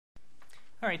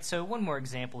Alright, so one more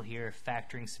example here of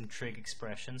factoring some trig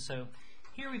expressions. So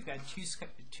here we've got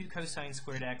 2 cosine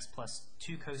squared x plus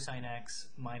 2 cosine x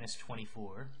minus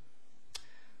 24.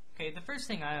 Okay, the first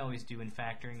thing I always do in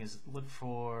factoring is look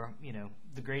for,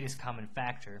 the greatest common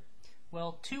factor.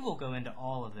 Well, 2 will go into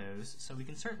all of those, so we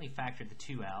can certainly factor the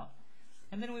 2 out.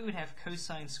 And then we would have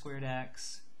cosine squared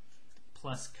x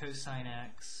plus cosine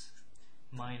x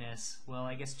minus, well,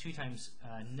 I guess 2 times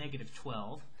negative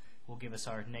 12 will give us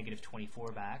our negative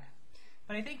 24 back.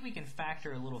 But I think we can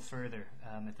factor a little further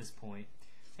at this point.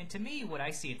 And to me, what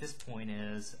I see at this point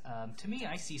is,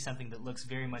 I see something that looks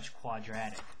very much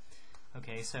quadratic.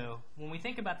 Okay, so when we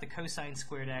think about the cosine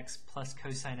squared x plus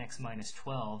cosine x minus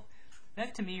 12,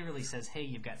 that to me really says, hey,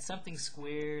 you've got something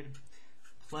squared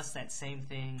plus that same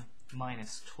thing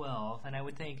minus 12. And I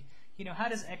would think, how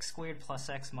does x squared plus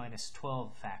x minus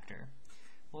 12 factor?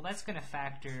 Well, that's going to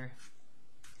factor,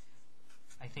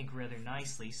 I think, rather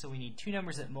nicely. So we need two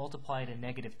numbers that multiply to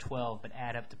negative 12 but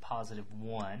add up to positive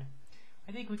 1.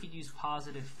 I think we could use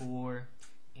positive 4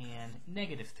 and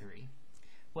negative 3.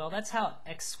 Well, that's how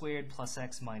x squared plus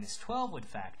x minus 12 would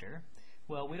factor.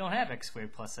 Well, we don't have x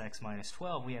squared plus x minus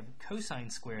 12. We have cosine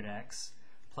squared x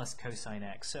plus cosine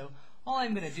x. So all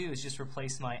I'm going to do is just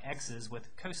replace my x's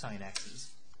with cosine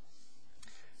x's.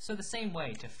 So the same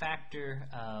way to factor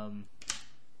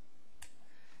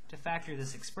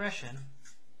this expression,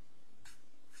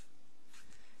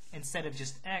 instead of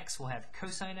just x, we'll have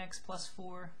cosine x plus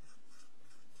 4,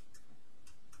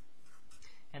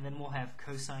 and then we'll have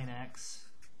cosine x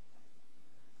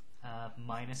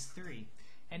minus 3.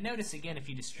 And notice again, if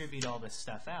you distribute all this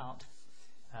stuff out,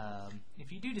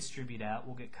 if you do distribute out,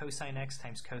 we'll get cosine x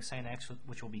times cosine x,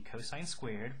 which will be cosine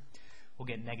squared. We'll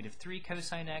get negative 3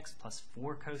 cosine x plus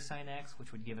 4 cosine x,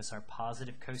 which would give us our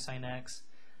positive cosine x.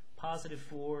 Positive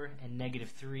 4 and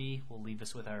negative 3 will leave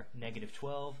us with our negative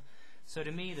 12. So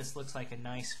to me, this looks like a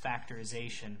nice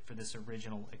factorization for this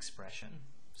original expression.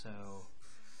 So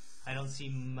I don't see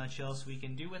much else we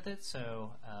can do with it,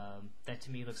 so that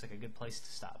to me looks like a good place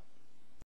to stop.